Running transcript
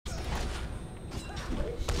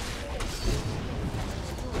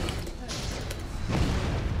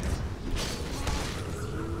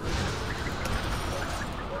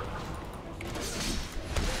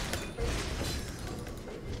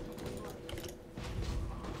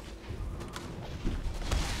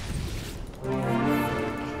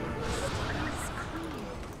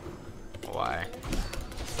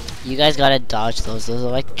You guys gotta dodge those. Those are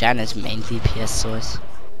like Janna's main DPS source.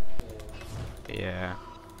 Yeah.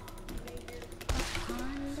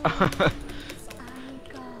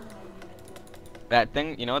 That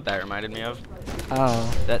thing, you know what that reminded me of?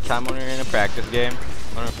 Oh. That time when we were in a practice game,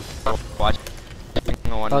 when we were watching a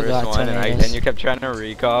 1v1 and you kept trying to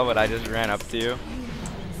recall, but I just ran up to you.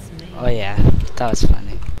 Oh yeah, that was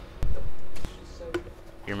funny.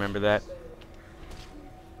 You remember that?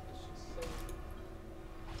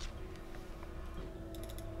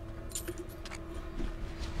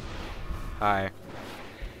 Hi.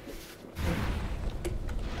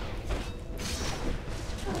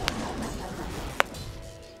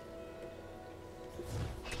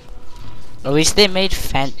 At least they made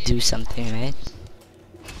Fent do something, right?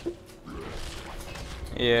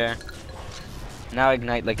 Yeah. Now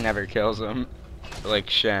Ignite like never kills him. Like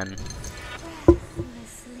Shen.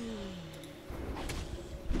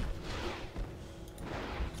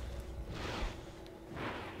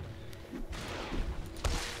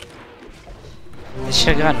 They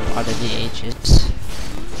should have gotten part of the ages.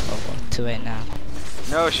 Oh, well, too late now.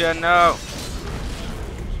 No, Shen, no!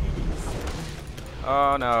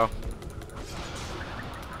 Oh no.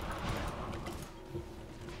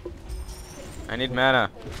 I need mana.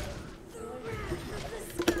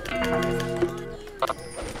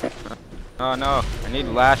 Oh no, I need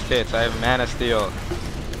last hits. I have mana steal.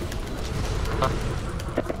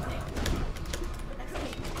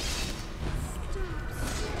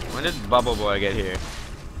 When did Bubble Boy get here?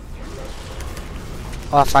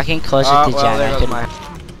 Oh, if I can close it to well, Janna, there I goes could.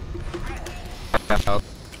 my health.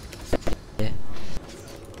 Yeah.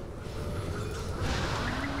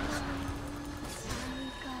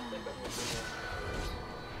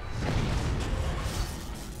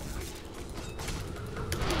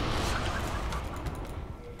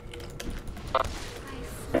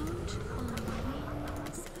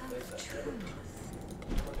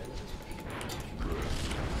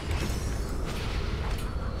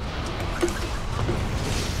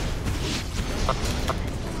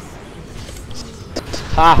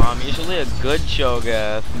 Ha! I'm usually a good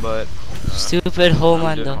Cho'Gath, but Stupid home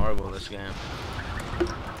I'm doing though. horrible this game.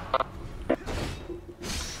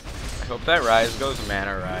 I hope that Rise goes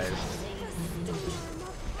mana Rise.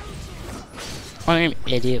 Only an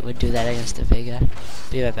idiot would do that against the Vega.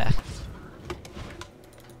 Be right back.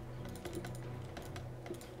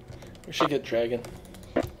 We should get Dragon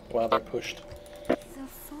while they're pushed.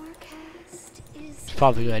 It's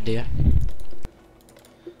probably a good idea.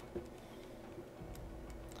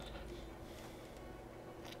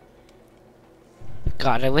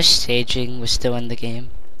 God, I wish staging was still in the game.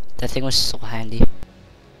 That thing was so handy.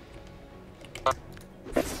 I'm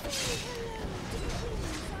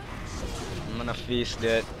gonna feast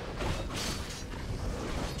it.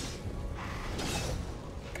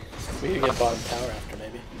 We could get bottom tower after,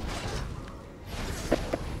 maybe.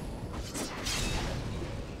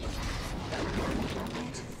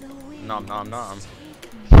 Nom nom nom.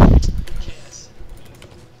 Yes.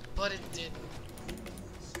 But it did.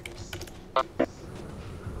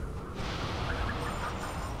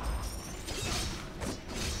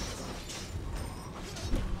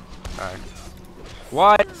 Alright.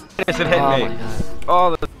 Why does it hit Oh me? my god.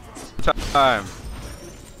 All the time.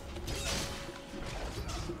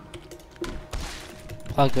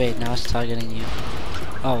 Oh great, now it's targeting you.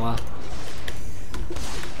 Oh wow.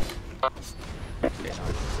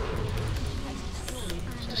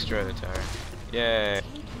 Just destroy the tower. Yay.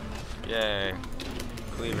 Yay.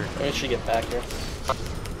 Cleaver. We should get back here.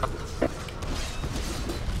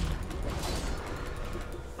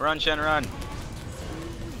 Run, Shen, run.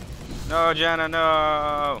 No, Janna,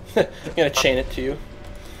 no. I'm gonna chain it to you.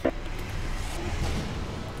 Oh,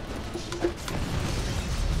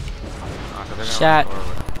 so they're gonna Shot. run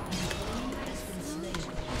forward.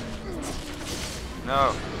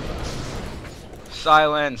 No.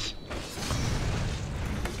 Silence.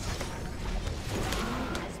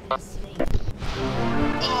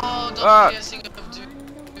 Oh, double Ah. guessing of dude.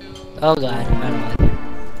 Oh god, run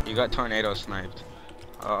one. You got tornado sniped.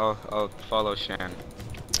 I'll follow Shen.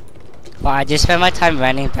 Well, I just spent my time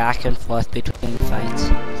running back and forth between fights.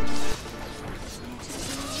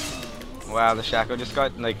 Wow, the Shaco just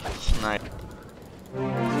got like sniped.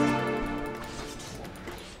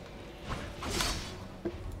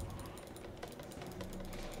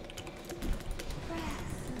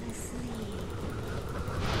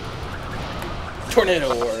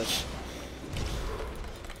 Tornado Wars.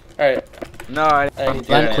 Alright. No, I need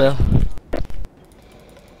to Run, Yeah. Quill.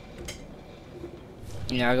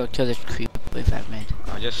 Yeah, I'll go kill this creep with that mid.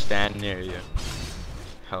 I'll just stand near you.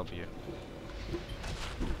 Help you.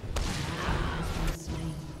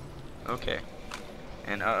 Okay.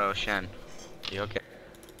 And uh-oh, Shen. You okay?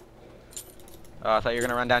 Oh, I thought you were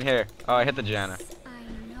gonna run down here. Oh, I hit the Janna. I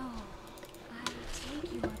know. I'll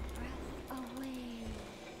take your breath away.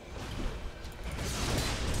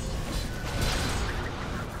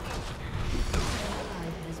 Ally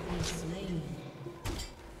has been slain.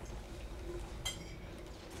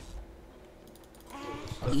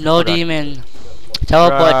 No demon.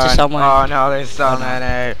 Teleport to Run. someone. Oh no, there's so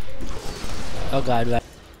many. Oh god, run.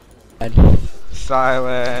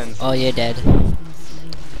 Silence. Oh, you're dead.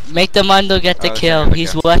 Make the Mundo get the Oh, kill. okay,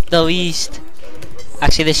 He's okay. worth the least.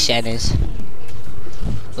 Actually, the Shen is.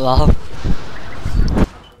 Lol.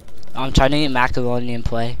 I'm trying to eat macaroni and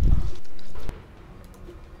play.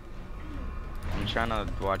 I'm trying to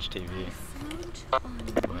watch TV, but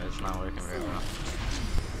it's not working very well.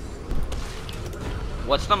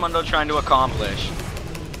 What's the Mundo trying to accomplish?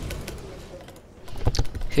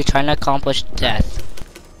 He's trying to accomplish death.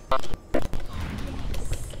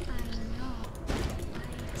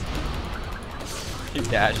 He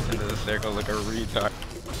dashed into the circle like a retard.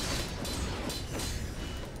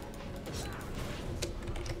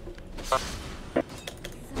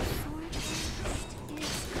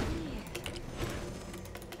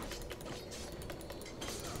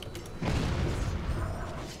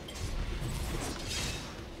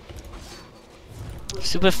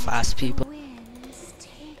 Super fast people. Winds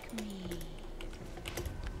take me.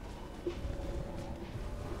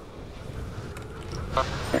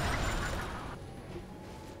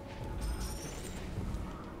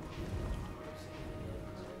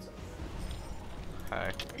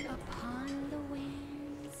 Hi. Upon the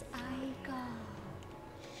winds I go.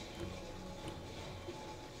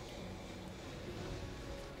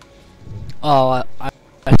 Oh,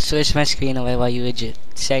 I switched my screen away while you were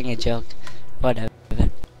saying a joke. Whatever.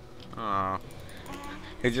 Oh.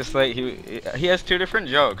 He just like he has two different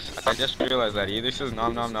jokes. I just realized that. He either says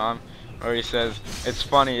nom nom nom, or he says it's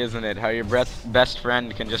funny, isn't it, how your best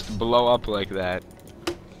friend can just blow up like that.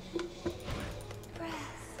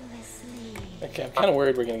 Breathlessly. Okay, I'm kind of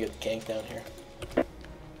worried we're gonna get ganked down here.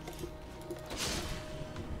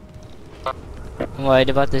 I'm worried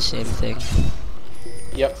about the same thing.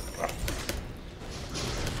 Yep.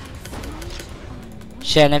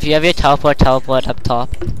 Shen, if you have your teleport up top.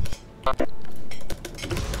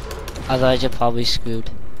 Otherwise, you're probably screwed.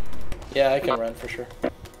 Yeah, I can run for sure.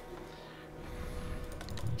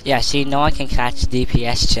 Yeah, see, no one can catch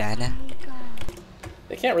DPS, Janna.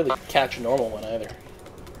 They can't really catch a normal one either.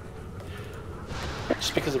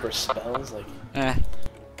 Just because of her spells, like, Eh,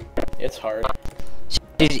 it's hard.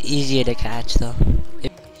 she's easier to catch though.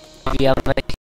 If you have like